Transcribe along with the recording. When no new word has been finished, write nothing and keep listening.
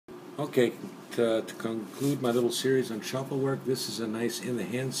Okay, to conclude my little series on shuffle work, this is a nice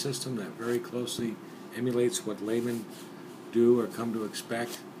in-the-hand system that very closely emulates what laymen do or come to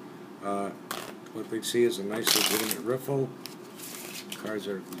expect. What they see is a nice legitimate riffle. Cards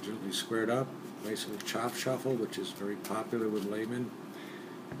are legitimately squared up. Nice little chop shuffle, which is very popular with laymen.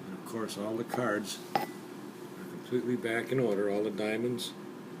 And of course, all the cards are completely back in order. All the diamonds,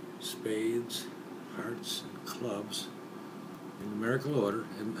 spades, hearts, and clubs in numerical order.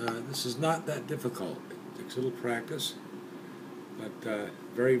 And this is not that difficult. It takes a little practice, but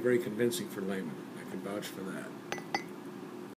very, very convincing for laymen. I can vouch for that.